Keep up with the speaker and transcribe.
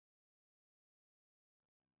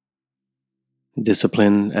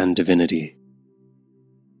Discipline and Divinity.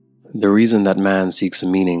 The reason that man seeks a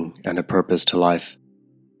meaning and a purpose to life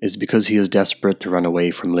is because he is desperate to run away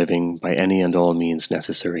from living by any and all means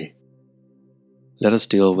necessary. Let us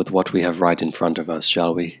deal with what we have right in front of us,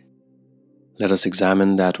 shall we? Let us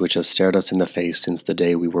examine that which has stared us in the face since the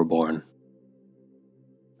day we were born.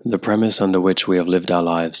 The premise under which we have lived our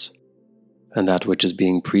lives, and that which is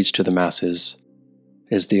being preached to the masses,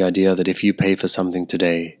 is the idea that if you pay for something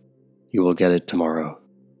today, you will get it tomorrow.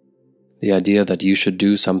 The idea that you should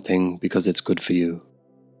do something because it's good for you.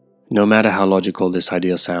 No matter how logical this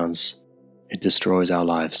idea sounds, it destroys our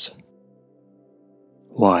lives.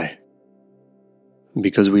 Why?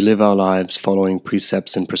 Because we live our lives following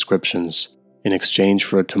precepts and prescriptions in exchange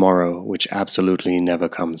for a tomorrow which absolutely never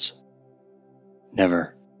comes.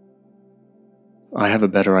 Never. I have a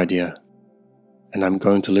better idea, and I'm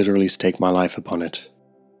going to literally stake my life upon it.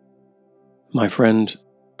 My friend,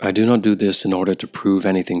 I do not do this in order to prove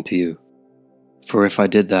anything to you, for if I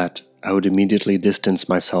did that, I would immediately distance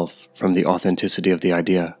myself from the authenticity of the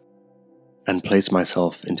idea and place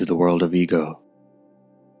myself into the world of ego.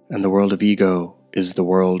 And the world of ego is the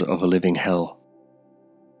world of a living hell.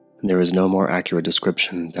 And there is no more accurate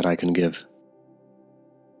description that I can give.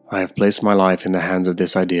 I have placed my life in the hands of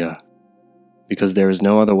this idea because there is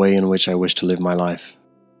no other way in which I wish to live my life.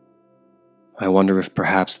 I wonder if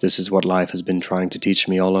perhaps this is what life has been trying to teach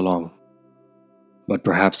me all along. But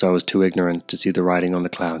perhaps I was too ignorant to see the writing on the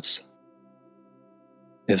clouds.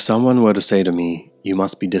 If someone were to say to me, "You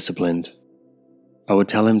must be disciplined," I would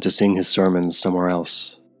tell him to sing his sermons somewhere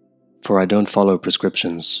else, for I don't follow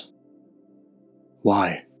prescriptions.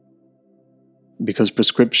 Why? Because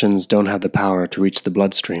prescriptions don't have the power to reach the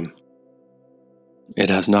bloodstream.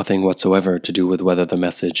 It has nothing whatsoever to do with whether the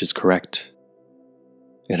message is correct.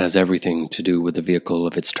 It has everything to do with the vehicle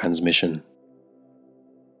of its transmission.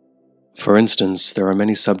 For instance, there are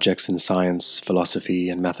many subjects in science, philosophy,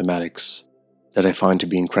 and mathematics that I find to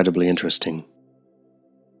be incredibly interesting.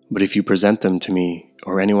 But if you present them to me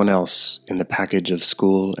or anyone else in the package of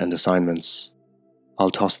school and assignments,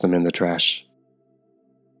 I'll toss them in the trash.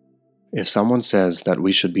 If someone says that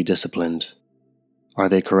we should be disciplined, are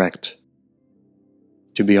they correct?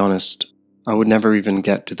 To be honest, I would never even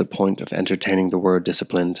get to the point of entertaining the word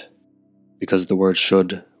disciplined, because the word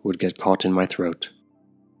should would get caught in my throat.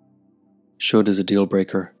 Should is a deal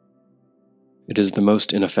breaker. It is the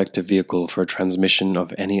most ineffective vehicle for a transmission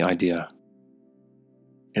of any idea.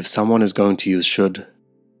 If someone is going to use should,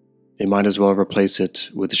 they might as well replace it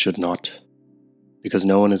with should not, because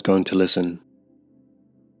no one is going to listen.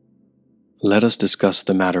 Let us discuss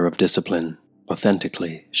the matter of discipline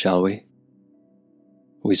authentically, shall we?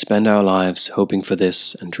 We spend our lives hoping for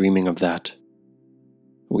this and dreaming of that.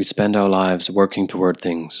 We spend our lives working toward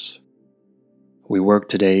things. We work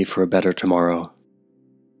today for a better tomorrow.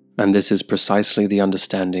 And this is precisely the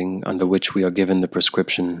understanding under which we are given the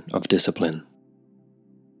prescription of discipline.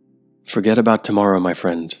 Forget about tomorrow, my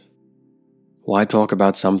friend. Why talk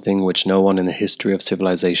about something which no one in the history of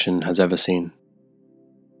civilization has ever seen?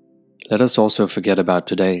 Let us also forget about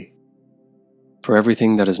today. For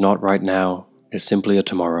everything that is not right now is simply a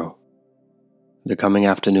tomorrow. The coming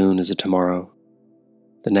afternoon is a tomorrow.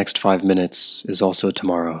 The next 5 minutes is also a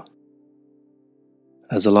tomorrow.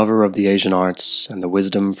 As a lover of the Asian arts and the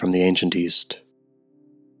wisdom from the ancient East,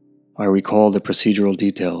 I recall the procedural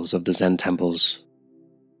details of the Zen temples.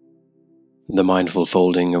 The mindful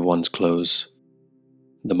folding of one's clothes,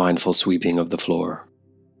 the mindful sweeping of the floor,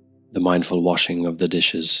 the mindful washing of the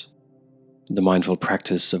dishes, the mindful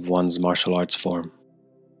practice of one's martial arts form.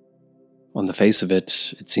 On the face of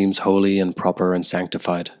it, it seems holy and proper and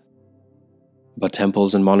sanctified. But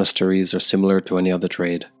temples and monasteries are similar to any other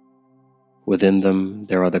trade. Within them,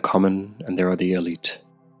 there are the common and there are the elite.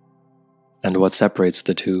 And what separates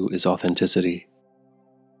the two is authenticity.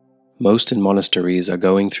 Most in monasteries are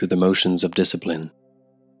going through the motions of discipline,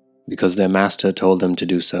 because their master told them to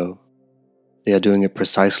do so. They are doing it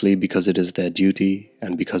precisely because it is their duty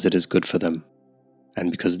and because it is good for them, and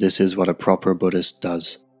because this is what a proper Buddhist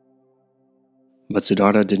does. But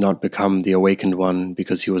Siddhartha did not become the awakened one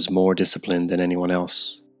because he was more disciplined than anyone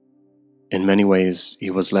else. In many ways, he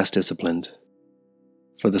was less disciplined.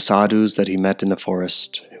 For the sadhus that he met in the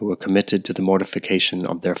forest, who were committed to the mortification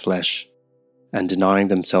of their flesh, and denying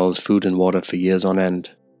themselves food and water for years on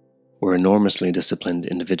end, were enormously disciplined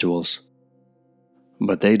individuals.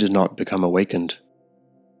 But they did not become awakened,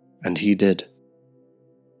 and he did.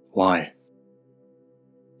 Why?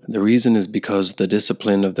 The reason is because the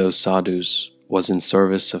discipline of those sadhus was in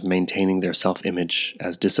service of maintaining their self-image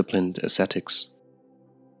as disciplined ascetics.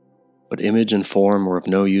 But image and form were of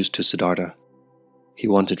no use to Siddhartha. He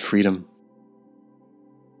wanted freedom.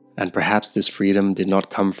 And perhaps this freedom did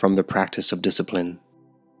not come from the practice of discipline,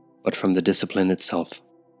 but from the discipline itself.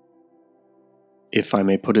 If I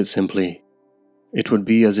may put it simply, it would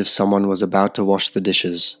be as if someone was about to wash the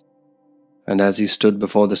dishes, and as he stood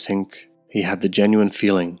before the sink, he had the genuine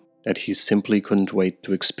feeling that he simply couldn't wait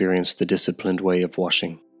to experience the disciplined way of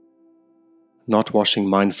washing. Not washing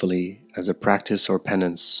mindfully as a practice or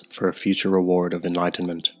penance for a future reward of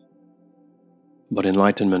enlightenment, but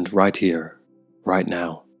enlightenment right here, right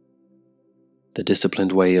now. The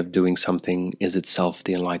disciplined way of doing something is itself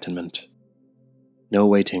the enlightenment. No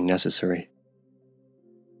waiting necessary.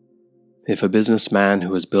 If a businessman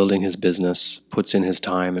who is building his business puts in his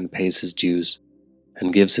time and pays his dues,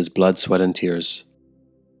 and gives his blood, sweat, and tears,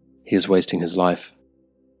 he is wasting his life.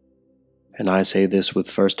 And I say this with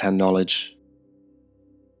first-hand knowledge,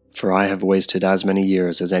 for I have wasted as many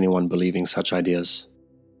years as anyone believing such ideas.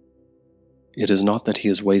 It is not that he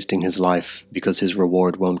is wasting his life because his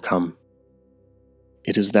reward won't come.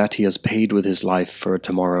 It is that he has paid with his life for a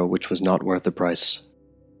tomorrow which was not worth the price.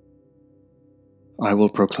 I will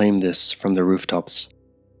proclaim this from the rooftops.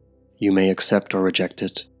 You may accept or reject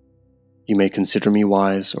it. You may consider me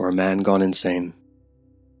wise or a man gone insane,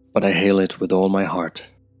 but I hail it with all my heart.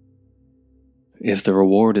 If the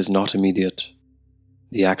reward is not immediate,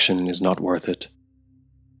 the action is not worth it.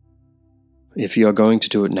 If you are going to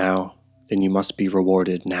do it now, then you must be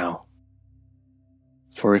rewarded now.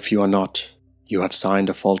 For if you are not, you have signed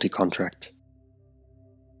a faulty contract.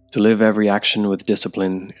 To live every action with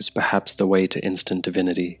discipline is perhaps the way to instant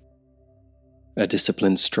divinity. A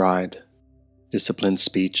disciplined stride, disciplined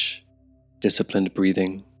speech, disciplined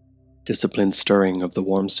breathing, disciplined stirring of the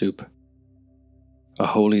warm soup. A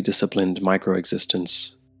wholly disciplined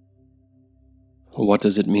micro-existence. What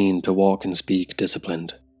does it mean to walk and speak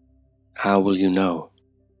disciplined? How will you know?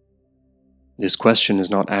 This question is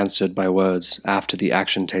not answered by words after the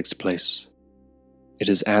action takes place. It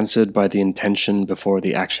is answered by the intention before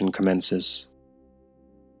the action commences.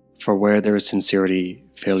 For where there is sincerity,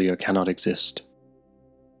 failure cannot exist.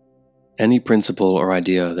 Any principle or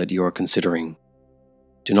idea that you are considering,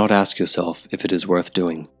 do not ask yourself if it is worth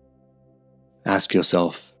doing. Ask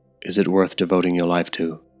yourself, is it worth devoting your life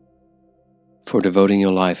to? For devoting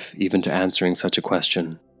your life even to answering such a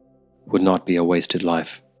question would not be a wasted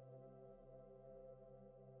life.